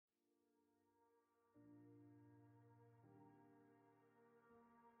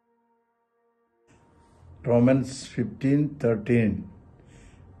Romans 15:13.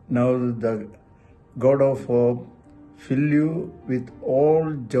 Now the God of hope fill you with all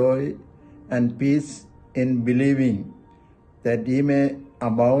joy and peace in believing, that ye may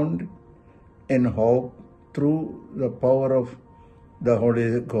abound in hope through the power of the Holy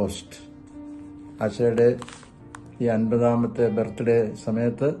Ghost. ആശയുടെ ഈ 50ാമത്തെ birthday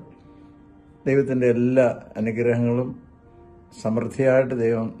സമയത്ത് ദൈവത്തിൻ്റെ എല്ലാ അനുഗ്രഹങ്ങളും സമൃദ്ധിയായിട്ട്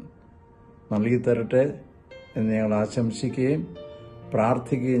ദൈവം നൽകി തരട്ടെ എന്ന് ഞങ്ങൾ ആശംസിക്കുകയും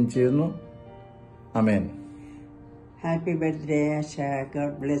പ്രാർത്ഥിക്കുകയും ചെയ്യുന്നു. ആമേൻ. Happy birthday Asha.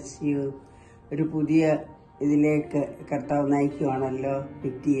 God bless you. ഒരു പുതിയ ഇതിലേക്ക് കർത്താവ് നയിക്കുവാണല്ലോ.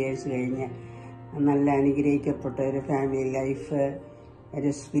 50 years കഴിഞ്ഞ് നല്ല അനുഗ്രഹിക്കപ്പെട്ട ഒരു ഫാമിലി ലൈഫ്, ഒരു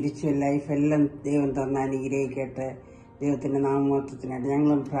സ്പിരിച്വൽ ലൈഫ് എല്ലാം ദൈവം തന്ന് അനുഗ്രഹിക്കട്ടെ. ദൈവത്തിന്റെ നാമമഹത്വത്തിനായിട്ട്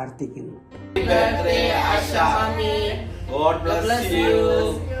ഞങ്ങളും പ്രാർത്ഥിക്കുന്നു.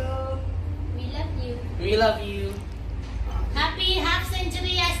 We love you. Happy half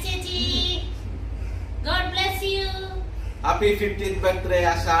century Asha ji. God bless you. Happy 15th birthday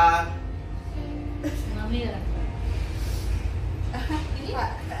Asha. Mami.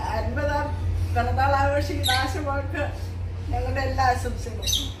 50ാം പിറന്നാൾ ആഘോഷിക്കുന്ന ആശമാർക്ക് ഞങ്ങളുടെ എല്ലാ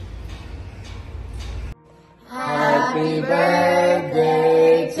ആശംസകളും. Happy birthday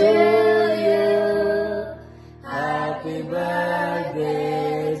to you. Happy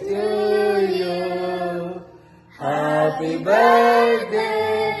birthday to you. Happy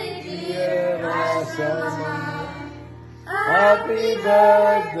birthday, dear Asha. Happy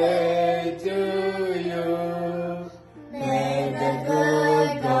birthday to you. May the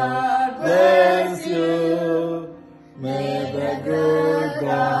good God bless you. May the good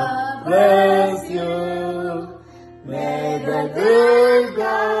God bless you. May the good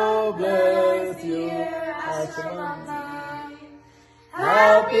God bless you.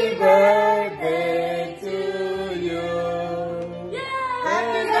 Happy birthday to you.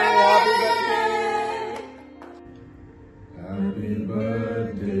 Happy birthday. Happy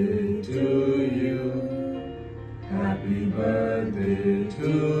birthday to you. Happy birthday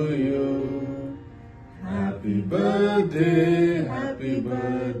to you. Happy birthday, happy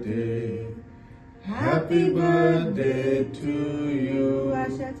birthday. Happy birthday to you.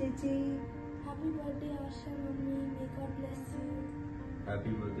 Asha Chichi. Happy birthday, Asha Mummy. May God bless you.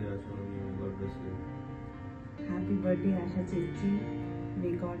 Happy birthday Asha. God bless you. Happy birthday, Asha Chichi.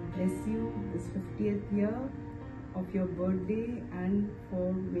 May God bless you this 50th year of your birthday and for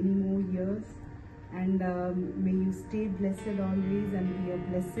many more years. And may you stay blessed always and be a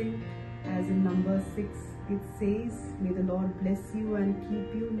blessing. As in number 6 it says, may the Lord bless you and keep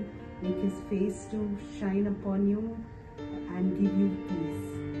you, make his face to shine upon you and give you peace.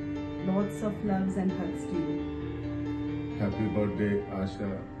 Lots of loves and hugs to you. Happy birthday Asha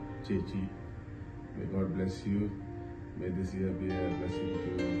Chechi. May God bless you. May this year be a blessing to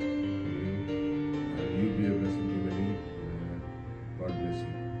you and you be a blessing to many. God bless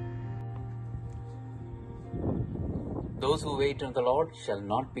you. Those who wait on the Lord shall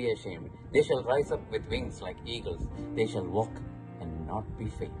not be ashamed. They shall rise up with wings like eagles. They shall walk and not be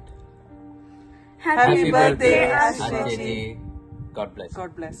faint. Happy birthday, Asha Asha. ji. God bless.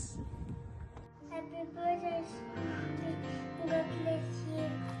 God bless. Happy birthday, God bless you.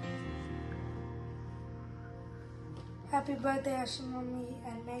 Happy birthday, Asha Mummy,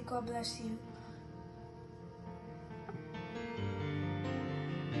 and may God bless you.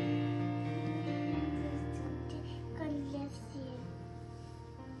 God bless you.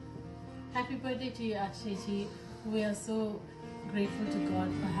 Happy birthday to you, Asha ji. We are so grateful to God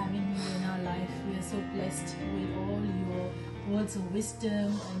for having you in our life. We are so blessed with all your words of wisdom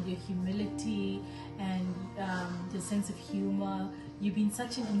and your humility and your sense of humor. You've been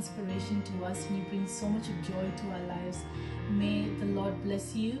such an inspiration to us and you bring so much of joy to our lives. May the Lord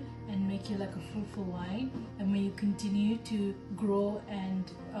bless you and make you like a fruitful vine, and may you continue to grow and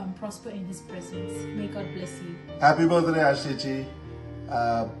prosper in His presence. May God bless you. Happy birthday Ashichi.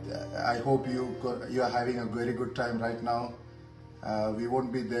 I hope you are having a very good time right now. We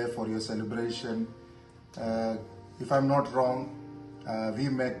won't be there for your celebration. If I'm not wrong, we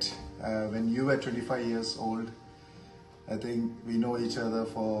met when you were 25 years old. I think we know each other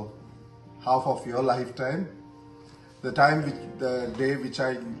for half of your lifetime. The day which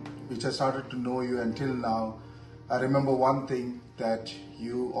I started to know you until now, I remember one thing, that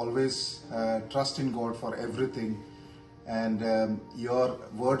you always trust in God for everything, and your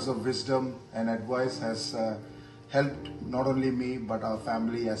words of wisdom and advice has helped not only me but our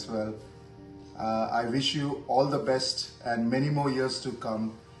family as well. I wish you all the best and many more years to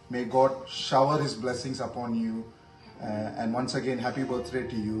come. May God shower His blessings upon you. And once again, happy birthday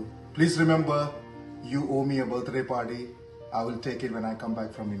to you. Please remember, you owe me a birthday party. I will take it when I come back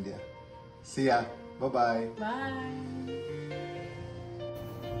from India. See ya. Bye-bye. Bye.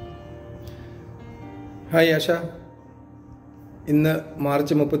 Hi ആശ, ഇന്ന്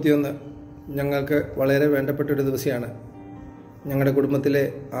March 31 ഞങ്ങൾക്ക് വളരെ വേണ്ടപ്പെട്ടൊരു ദിവസമാണ്. ഞങ്ങളുടെ കുടുംബത്തിലെ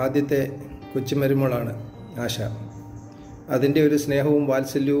ആദ്യത്തെ കൊച്ചുമരുമോളാണ് ആശ. അതിൻ്റെ ഒരു സ്നേഹവും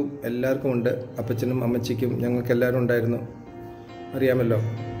വാത്സല്യവും എല്ലാവർക്കും ഉണ്ട്. അപ്പച്ചനും അമ്മച്ചിക്കും ഞങ്ങൾക്കെല്ലാവരും ഉണ്ടായിരുന്നു, അറിയാമല്ലോ.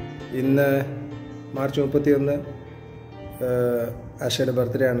 ഇന്ന് മാർച്ച് 31 ആശയുടെ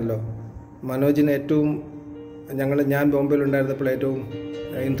ബർത്ത്ഡേ ആണല്ലോ. മനോജിന് ഞാൻ ബോംബെയിലുണ്ടായിരുന്നപ്പോൾ ഏറ്റവും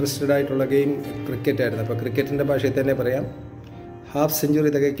ഇൻട്രസ്റ്റഡ് ആയിട്ടുള്ള ഗെയിം ക്രിക്കറ്റ് ആയിരുന്നു. അപ്പോൾ ക്രിക്കറ്റിൻ്റെ ഭാഷയിൽ തന്നെ പറയാം, ഹാഫ് സെഞ്ചുറി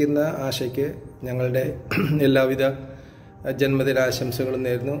തികയ്ക്കുന്ന ആശയ്ക്ക് ഞങ്ങളുടെ എല്ലാവിധ ജന്മദിനാശംസകളും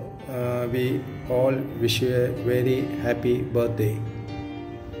നേരുന്നു. We all wish you A very happy birthday.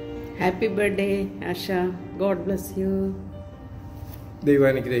 Happy birthday, Asha. God bless you. ദൈവം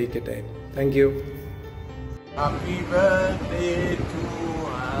അനുഗ്രഹിക്കട്ടെ. Thank you. Happy birthday to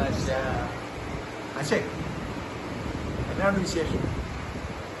Asha. Asha, എന്നാണ് വിശേഷം?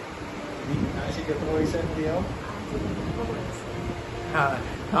 ആശയ്ക്ക് എത്ര വയസ്സാണെന്ന് അറിയാമോ?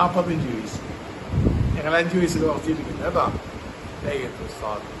 45 വയസ്സ്. ഞങ്ങൾ 5 വയസ്സിൽ ഓർത്തിരിക്കുന്നത് കേട്ടോ. ദൈവത്തെ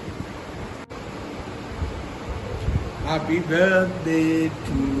സ്തോത്രം. Happy birthday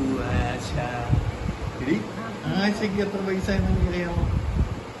to Asha. എടി, ആശയ്ക്ക് എത്ര വയസ്സായെന്ന് അറിയാമോ?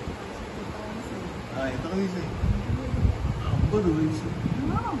 എത്ര വയസ്സായി? 50 വയസ്സ്.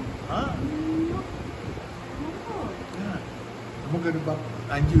 നമുക്കൊരു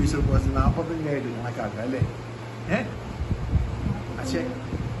 5 വയസ്സിൽ പോയി 45 കണക്കാക്കാം അല്ലേ? അശേ,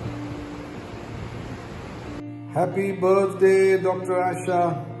 ഹാപ്പി ബർത്ത്ഡേ ഡോക്ടർ ആശ.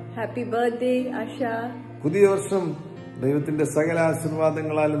 Happy birthday, Asha. പുതിയ വർഷം ദൈവത്തിന്റെ സകല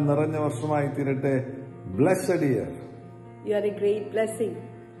ആശീർവാദങ്ങളാലും നിറഞ്ഞ വർഷമായി തീരട്ടെ. Blessed year. You are a great blessing.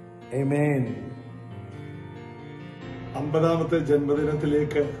 ആമേൻ. 50ാമത്തെ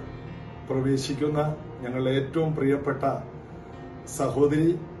ജന്മദിനത്തിലേക്ക് പ്രവേശിക്കുന്ന ഞങ്ങളുടെ ഏറ്റവും പ്രിയപ്പെട്ട സഹോദരി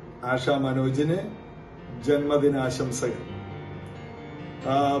ആശ മനോജിന് ജന്മദിനാശംസകൾ.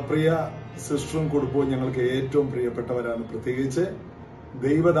 പ്രിയ സിസ്റ്ററും കുടുംബവും ഞങ്ങൾക്ക് ഏറ്റവും പ്രിയപ്പെട്ടവരാണ്. പ്രത്യേകിച്ച്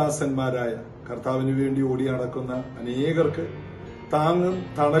ദൈവദാസന്മാരായ കർത്താവിന് വേണ്ടി ഓടി നടക്കുന്ന അനേകർക്ക് താങ്ങും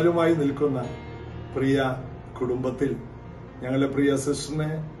തണലുമായി നിൽക്കുന്ന പ്രിയ കുടുംബത്തിൽ ഞങ്ങളുടെ പ്രിയ സിസ്റ്ററിനെ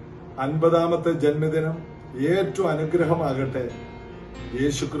 50ാമത്തെ ജന്മദിനം ഏറ്റവും അനുഗ്രഹമാകട്ടെ.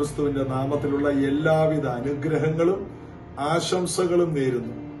 യേശുക്രിസ്തുവിന്റെ നാമത്തിലുള്ള എല്ലാവിധ അനുഗ്രഹങ്ങളും ആശംസകളും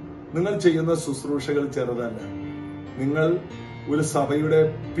നേരുന്നു. നിങ്ങൾ ചെയ്യുന്ന ശുശ്രൂഷകൾ ചെറുതല്ല. നിങ്ങൾ ഒരു സഭയുടെ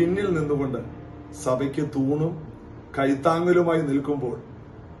പിന്നിൽ നിന്നുകൊണ്ട് സഭയ്ക്ക് തൂണും കൈത്താങ്ങലുമായി നിൽക്കുമ്പോൾ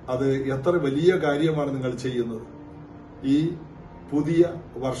അത് എത്ര വലിയ കാര്യമാണ് നിങ്ങൾ ചെയ്യുന്നത്. ഈ പുതിയ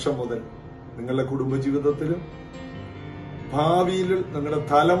വർഷം മുതൽ നിങ്ങളുടെ കുടുംബജീവിതത്തിലും ഭാവിയിൽ നിങ്ങളുടെ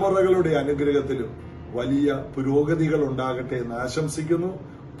തലമുറകളുടെ അനുഗ്രഹത്തിലും വലിയ പുരോഗതികൾ ഉണ്ടാകട്ടെ എന്ന് ആശംസിക്കുന്നു,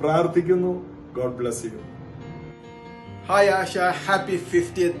 പ്രാർത്ഥിക്കുന്നു. God bless you. Hi Asha, happy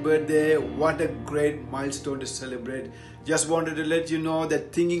 50th birthday. What a great milestone to celebrate. Just wanted to let you know that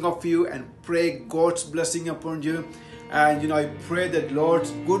thinking of you and pray God's blessing upon you. And I pray that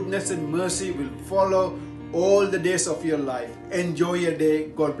Lord's goodness and mercy will follow all the days of your life. Enjoy your day.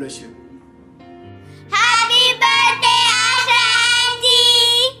 God bless you. Happy birthday, Asha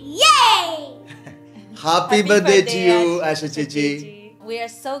Auntie! Yay! Happy birthday to you, Asha Chichi. We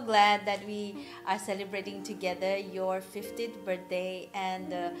are so glad that we are celebrating together your 50th birthday, and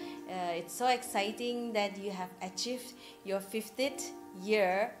it's so exciting that you have achieved your 50th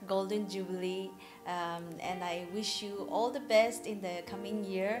year golden jubilee, and I wish you all the best in the coming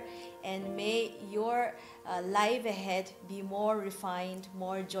year, and may your life ahead be more refined,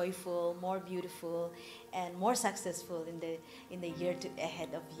 more joyful, more beautiful, and more successful in the year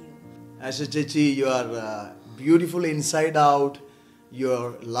ahead of you. Asha Chichi, you are beautiful inside out. Your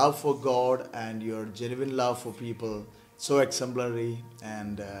love for God and your genuine love for people, so exemplary,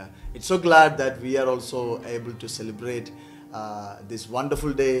 and it's so glad that we are also able to celebrate this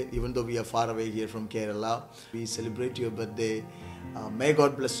wonderful day, even though we are far away here from Kerala. We celebrate your birthday. May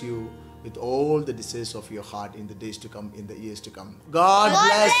God bless you with all the desires of your heart in the days to come, in the years to come. God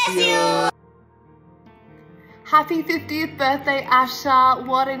bless you. Happy 50th birthday, Asha.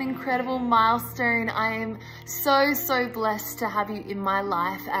 What an incredible milestone. I am so blessed to have you in my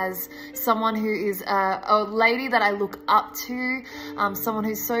life as someone who is a lady that I look up to, someone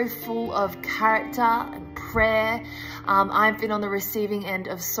who's so full of character and prayer. I've been on the receiving end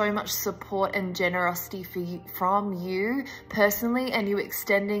of so much support and generosity from you personally, and you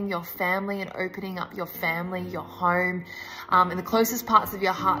extending your family and opening up your family, your home, and the closest parts of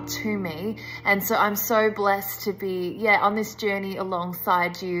your heart to me. And so I'm so blessed to be, on this journey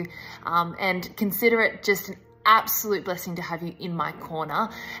alongside you, and consider it just an absolute blessing to have you in my corner.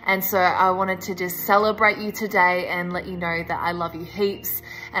 And so I wanted to just celebrate you today and let you know that I love you heaps,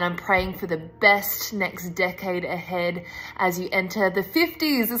 and I'm praying for the best next decade ahead as you enter the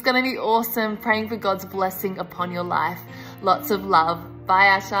 50s. It's going to be awesome. Praying for God's blessing upon your life. Lots of love. Bye,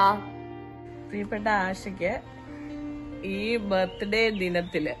 Asha. പ്രിയപ്പെട്ട ആശയ്ക്ക് ഈ birthday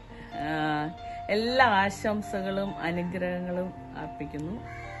ദിനത്തില് എല്ലാ ആശംസകളും അനുഗ്രഹങ്ങളും അർപ്പിക്കുന്നു.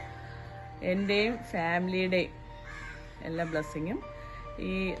 എൻ്റെയും ഫാമിലിയുടെയും എല്ലാ ബ്ലെസ്സിങ്ങും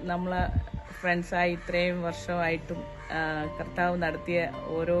ഈ നമ്മളെ ഫ്രണ്ട്സായി ഇത്രയും വർഷമായിട്ടും കർത്താവ് നടത്തിയ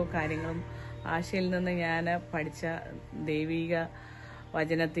ഓരോ കാര്യങ്ങളും ആശയിൽ നിന്ന് ഞാൻ പഠിച്ച ദൈവിക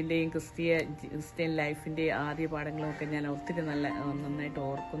വചനത്തിൻ്റെയും ക്രിസ്ത്യൻ ലൈഫിൻ്റെയും ആദ്യ പാഠങ്ങളുമൊക്കെ ഞാൻ ഒത്തിരി നന്നായിട്ട്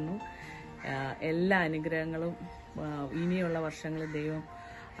ഓർക്കുന്നു. എല്ലാ അനുഗ്രഹങ്ങളും ഇനിയുള്ള വർഷങ്ങളിൽ ദൈവം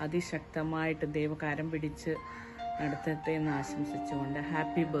അതിശക്തമായിട്ട് ദൈവകരം പിടിച്ച് നടത്തട്ടെ എന്ന് ആശംസിച്ചുകൊണ്ട്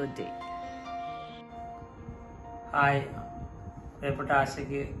ഹാപ്പി ബർത്ത്ഡേ. ഹായ്, പ്രിയപ്പെട്ട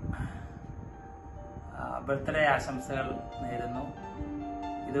ആശയ്ക്ക് ബർത്ത്ഡേ ആശംസകൾ നേരുന്നു.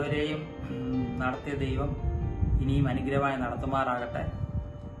 ഇതുവരെയും നടത്തിയ ദൈവം ഇനിയും അനുഗ്രഹമായി നടത്തുമാറാകട്ടെ.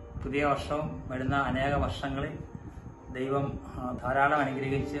 പുതിയ വർഷവും വരുന്ന അനേക വർഷങ്ങളിൽ ദൈവം ധാരാളം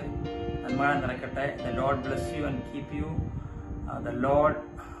അനുഗ്രഹിച്ച് നന്മകളെ നിറയ്ക്കട്ടെ. The Lord bless you and keep you. The Lord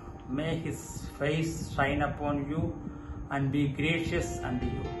may his face Shine upon you and B gracious unto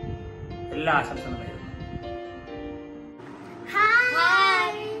U. എല്ലാ ആശംസകളും നേരുന്നു.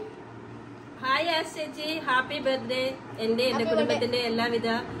 Hi ആശേച്ചി, happy birthday. എൻ്റെ കുടുംബത്തിന്റെ എല്ലാവിധ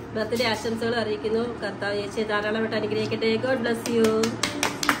ബർത്ത്ഡേ ആശംസകളും അറിയിക്കുന്നു. കർത്താവ് യേശുവെ ധാരാളമായിട്ട് അനുഗ്രഹിക്കട്ടെ. God bless you.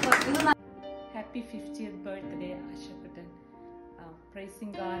 Happy 50th birthday, Asha.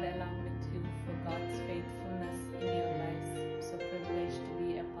 Praising God along with you for God's faithfulness in your lives. So privileged to be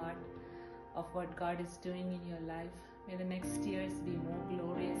a part of what God is doing in your life. May the next years be more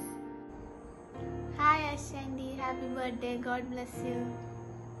glorious. Hi Ashandi, happy birthday. God bless you.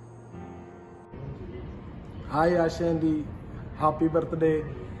 Hi ആശാൻഡി, happy birthday.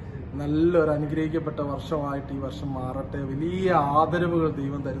 നല്ലൊരു അനുഗ്രഹിക്കപ്പെട്ട വർഷമായിട്ട് ഈ വർഷം മാറട്ടെ. വലിയ ആദരവുകൾ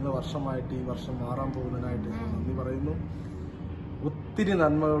ദൈവം തരുന്ന വർഷമായിട്ട് ഈ വർഷം മാറാൻ പോകുന്നതിനായിട്ട് നന്ദി പറയുന്നു. ഒത്തിരി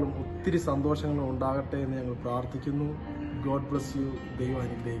നന്മകളും ഒത്തിരി സന്തോഷങ്ങളും ഉണ്ടാകട്ടെ എന്ന് ഞങ്ങൾ പ്രാർത്ഥിക്കുന്നു. God bless you. ദൈവം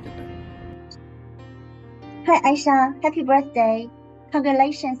അനുഗ്രഹിക്കട്ടെ. Hi Aisha, happy birthday.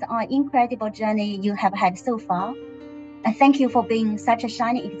 Congratulations on incredible journey you have had so far. And thank you for being such a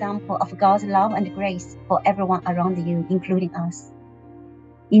shining example of God's love and grace for everyone around you, including us.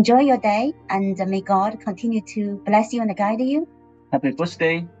 Enjoy your day, and may God continue to bless you and guide you. Happy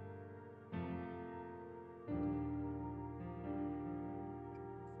birthday.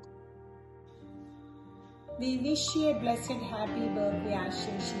 We wish you a blessed happy birthday,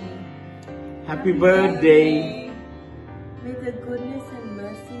 Ashishi. Happy birthday. May the goodness and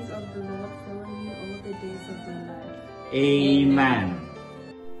mercies of the Lord follow you all the days of your life. Amen.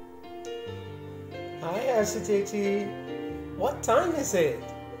 Hi, Asha Chechi. What time is it?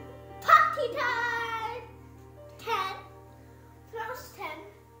 Party time! 10 plus 10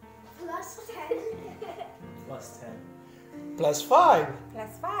 plus 10 Plus 10. Plus 5.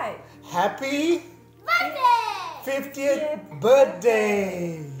 plus 5. Happy Birthday! 50th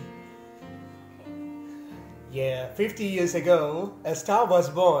birthday. Yeah, 50 years ago, a star was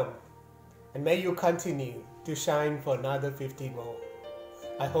born. And may you continue to shine for another 50 more.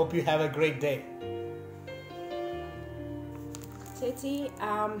 I hope you have a great day. Chechi,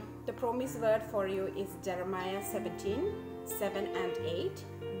 the promised word for you is Jeremiah 17:7 and 8.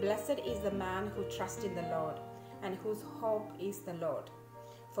 Blessed is the man who trusts in the Lord and whose hope is the Lord.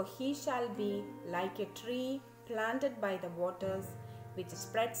 For he shall be like a tree planted by the waters, which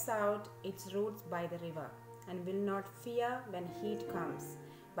spreads out its roots by the river, and will not fear when heat comes,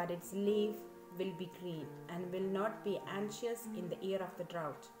 but its leaf will be green, and will not be anxious in the year of the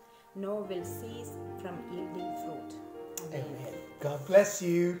drought, nor will cease from yielding fruit. Amen. God bless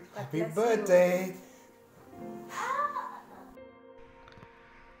you. Happy birthday.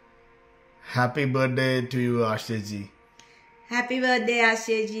 Happy birthday to you, Ashaji. Happy birthday,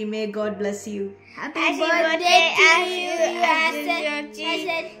 Ashaji. May God bless you. Happy birthday to you,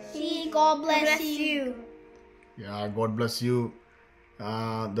 Ashaji. God bless you. Yeah, God bless you.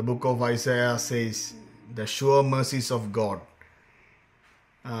 The book of Isaiah says, the sure mercies of God.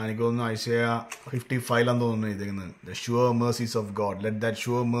 എനിക്ക് തോന്നുന്നു ഐസയ 55 തോന്നുന്നു ഇതിരിക്കുന്നത്. The sure mercies of God. Let that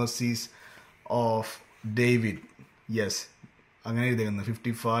sure mercies of David. Yes. അങ്ങനെ എഴുതിയിരിക്കുന്നു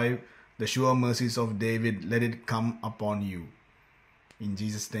 55. The sure mercies of David, let it come upon you. In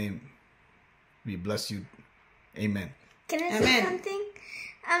Jesus' name, we bless you. Amen. Can I say Amen. something?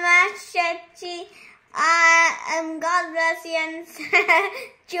 Asha, God bless you and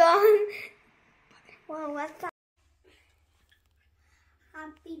John. Well, what's that?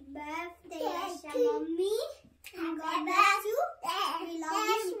 Happy birthday, Asha, Mommy. And God bless you. We love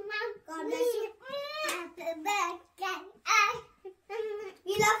you. God bless you. Happy birthday.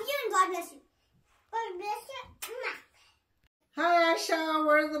 We love you and God bless you. God bless you. Hi Asha,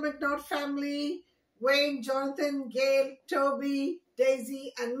 we're the McNaught family. Wayne, Jonathan, Gail, Toby,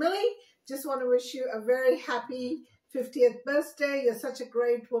 Daisy, and Millie. Just want to wish you a very happy 50th birthday. You're such a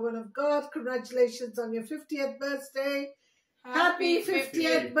great woman of God. Congratulations on your 50th birthday. Happy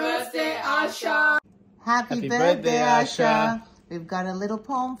 50th birthday, Asha. Happy birthday, Asha. We've got a little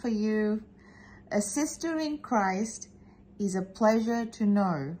poem for you. A sister in Christ is a pleasure to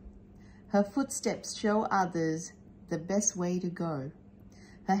know. Her footsteps show others the best way to go.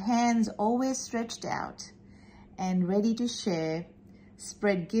 Her hands always stretched out and ready to share,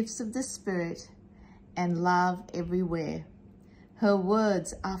 spread gifts of the Spirit and love everywhere. Her words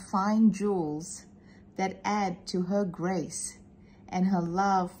are fine jewels that add to her grace, and her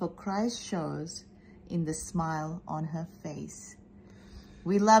love for Christ shows in the smile on her face.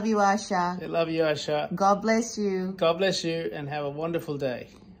 We love you, Asha. I love you, Asha. God bless you. God bless you and have a wonderful day.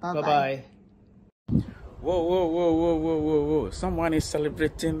 Bye-bye. Bye-bye. Whoa, whoa, whoa, whoa, whoa, whoa, whoa. Someone is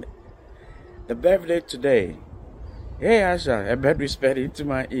celebrating the birthday today. Hey, Asha, a bird whispered into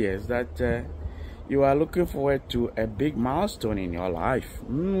my ears that you are looking forward to a big milestone in your life.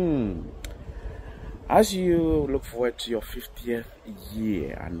 As you look forward to your 50th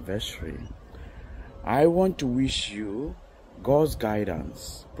year anniversary, I want to wish you God's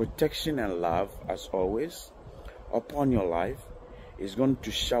guidance, protection, and love as always upon your life. He's going to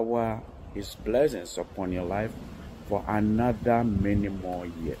shower His blessings upon your life for another many more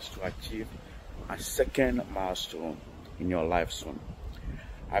years to achieve a second milestone in your life soon.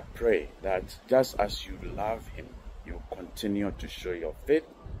 I pray that just as you love Him, you continue to show your faith,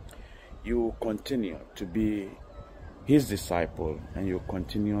 you continue to be His disciple, and you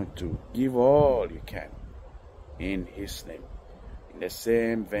continue to give all you can in His name. In the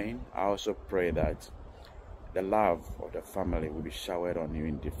same vein, I also pray that the love of the family will be showered on you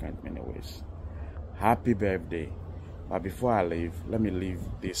in different many ways. Happy birthday. But before I leave, let me leave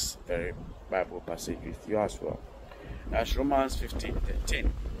this very Bible passage with you as well. That's Romans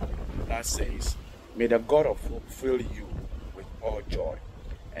 15:13. That says, may the God of hope fill you with all joy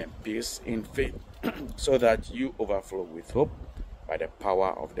and peace in faith, so that you overflow with hope by the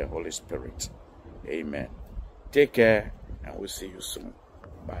power of the Holy Spirit. Amen. Take care, and we'll see you soon.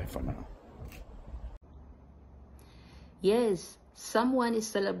 Bye for now. Yes, someone is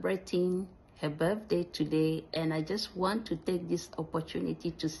celebrating her birthday today, and I just want to take this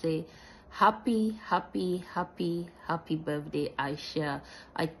opportunity to say happy, happy, happy, happy birthday, Asha.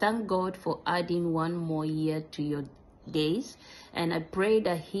 I thank God for adding one more year to your days, and I pray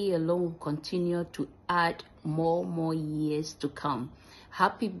that He alone will continue to add more years to come.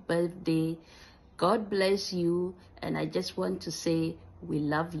 Happy birthday. God bless you, and I just want to say we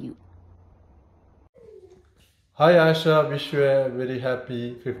love you. Hi Asha, wish you a very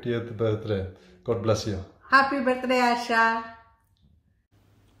happy 50th birthday. God bless you. Happy birthday, Asha.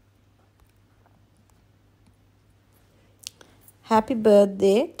 Happy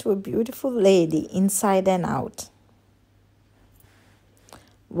birthday to a beautiful lady inside and out.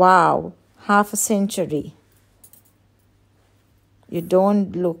 Wow, half a century. You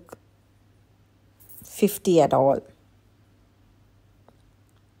don't look 50 at all.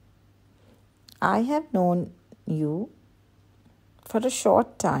 I have known you for a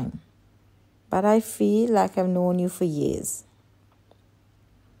short time, but I feel like I've known you for years.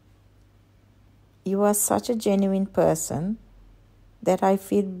 You are such a genuine person that I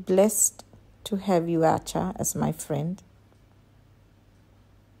feel blessed to have you, Asha, as my friend.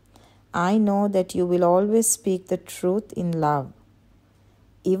 I know that you will always speak the truth in love,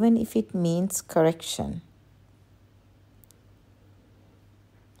 even if it means correction.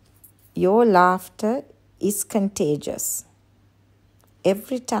 Your laughter is contagious.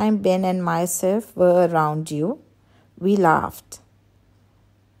 Every time Ben and myself were around you, we laughed.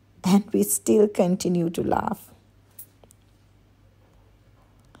 And we still continue to laugh.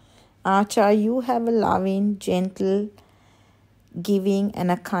 Asha, you have a loving, gentle, giving,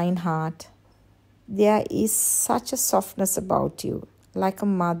 and a kind heart. There is such a softness about you, like a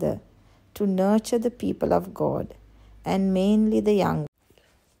mother, to nurture the people of God, and mainly the young.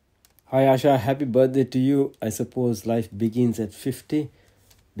 Hi Asha, happy birthday to you. I suppose life begins at 50.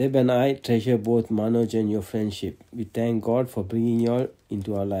 Deb and I treasure both Manoj and your friendship. We thank God for bringing you all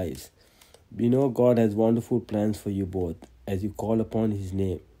into our lives. We know God has wonderful plans for you both as you call upon His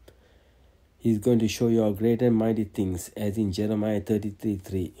name. He's going to show you all great and mighty things as in Jeremiah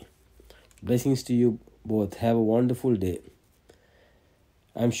 33:3. Blessings to you both. Have a wonderful day.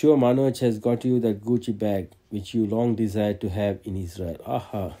 I'm sure Manoj has got you that Gucci bag which you long desired to have in Israel.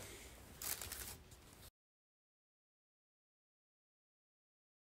 Aha.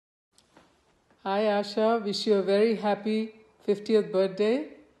 Hi Asha, wish you a very happy 50th birthday.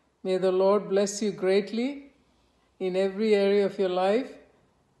 May the Lord bless you greatly in every area of your life.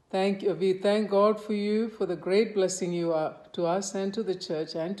 We thank God for you, for the great blessing you are to us and to the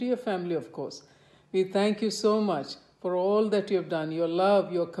church and to your family, of course. We thank you so much for all that you have done, your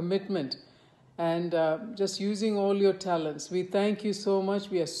love, your commitment, and just using all your talents. We thank you so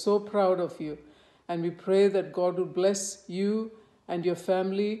much. We are so proud of you. And we pray that God will bless you and your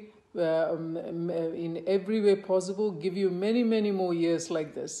family in every way possible, give you many, many more years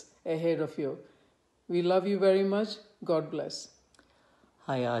like this ahead of you. We love you very much. God bless.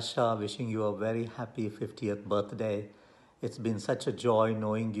 Hi Asha, wishing you a very happy 50th birthday. It's been such a joy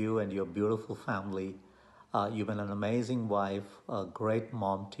knowing you and your beautiful family. You've been an amazing wife, a great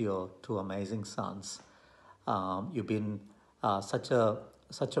mom to your two amazing sons. You've been such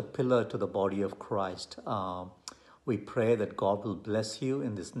a pillar to the body of Christ. We pray that God will bless you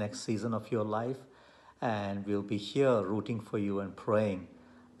in this next season of your life, and we'll be here rooting for you and praying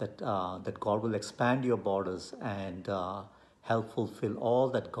that God will expand your borders and help fulfill all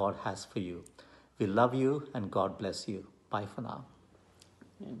that God has for you. We love you and God bless you. Bye for now.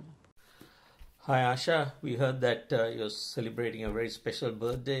 Amen. Hi Asha, we heard that you're celebrating a very special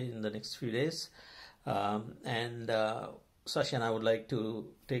birthday in the next few days. Sasha and I would like to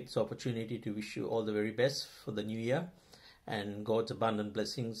take this opportunity to wish you all the very best for the new year and God's abundant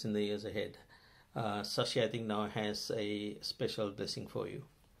blessings in the years ahead. Sasha, I think, now has a special blessing for you.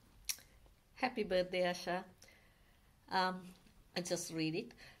 Happy birthday, Asha. I just read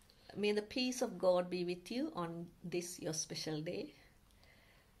it. May the peace of God be with you on this your special day.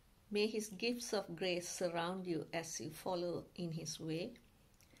 May His gifts of grace surround you as you follow in His way.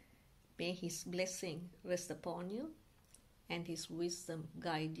 May His blessing rest upon you and His wisdom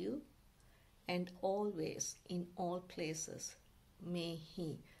guide you. And always, in all places, may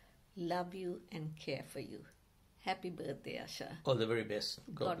He love you and care for you. Happy birthday, Asha. All the very best.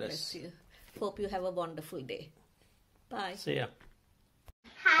 God bless you. Hope you have a wonderful day. Bye. See ya.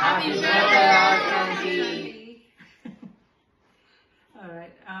 Happy birthday, All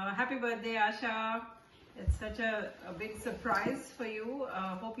right. Happy birthday, Asha. It's such a big surprise for you.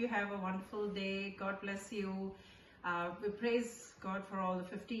 Hope you have a wonderful day. God bless you. We praise God for all the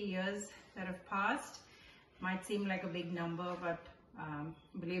 50 years that have passed. Might seem like a big number, but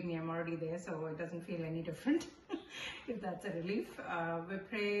believe me, I'm already there, so it doesn't feel any different, if that's a relief. We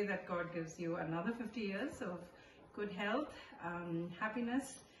pray that God gives you another 50 years of good health,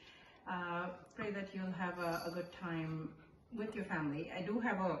 happiness. Pray that you'll have a good time with your family. I do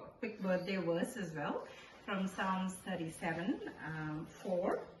have a quick birthday verse as well from Psalms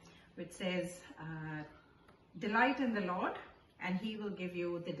 37:4, which says, delight in the Lord and He will give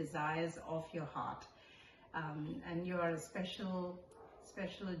you the desires of your heart. And you are a special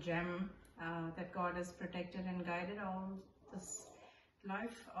gem that God has protected and guided all this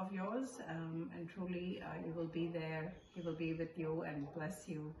life of yours, and truly you will be there. He will be with you and bless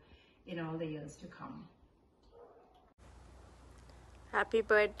you in all the years to come. Happy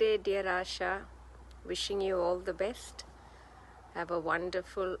birthday, dear Asha. Wishing you all the best. Have a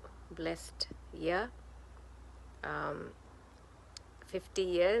wonderful, blessed year. 50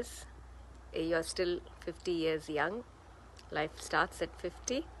 years. You're still 50 years young. Life starts at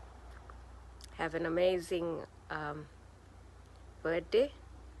 50. Have an amazing birthday.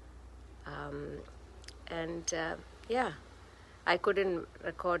 Yeah, I couldn't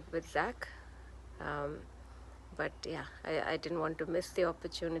record with Zach. But yeah, I didn't want to miss the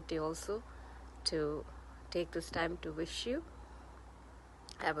opportunity also to take this time to wish you.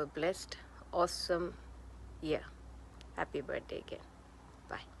 Have a blessed, awesome year. Happy birthday again.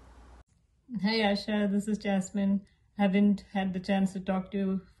 Bye. Hey Asha, this is Jasmine. Haven't had the chance to talk to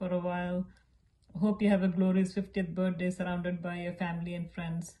you for a while. Hope you have a glorious 50th birthday surrounded by your family and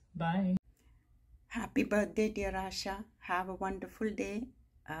friends. Bye. Happy birthday, dear Asha. Have a wonderful day.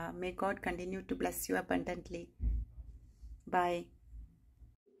 May God continue to bless you abundantly. Bye.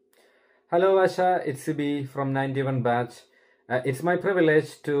 Hello Asha, it's Sibi from 91 batch. It's my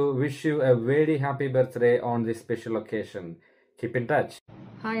privilege to wish you a very happy birthday on this special occasion. Keep in touch.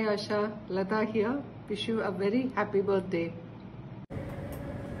 Hi Asha, Lata here. Wish you a very happy birthday.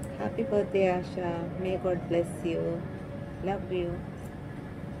 Happy birthday, Asha. May God bless you. Love you.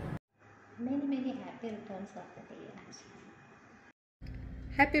 Many happy returns of the day, Asha.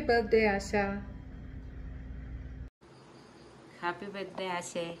 Happy birthday, Asha. Happy birthday,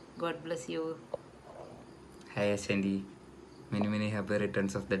 Asha. God bless you. Hi Ashanti. Many happy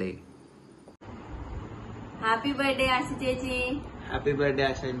returns of the day. Happy birthday, Asha Chechi. Happy birthday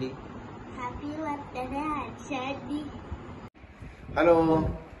Ashanti. Happy birthday, Ashanti. Hello,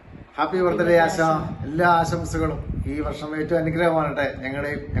 happy birthday ആശ. എല്ലാ ആശംസകളും ഈ വർഷം ഏറ്റവും അനുഗ്രഹമാകട്ടെ.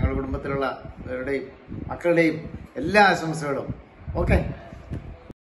 ഞങ്ങളുടെയും ഞങ്ങളുടെ കുടുംബത്തിലുള്ള മക്കളുടെയും എല്ലാ ആശംസകളും. ഓക്കെ.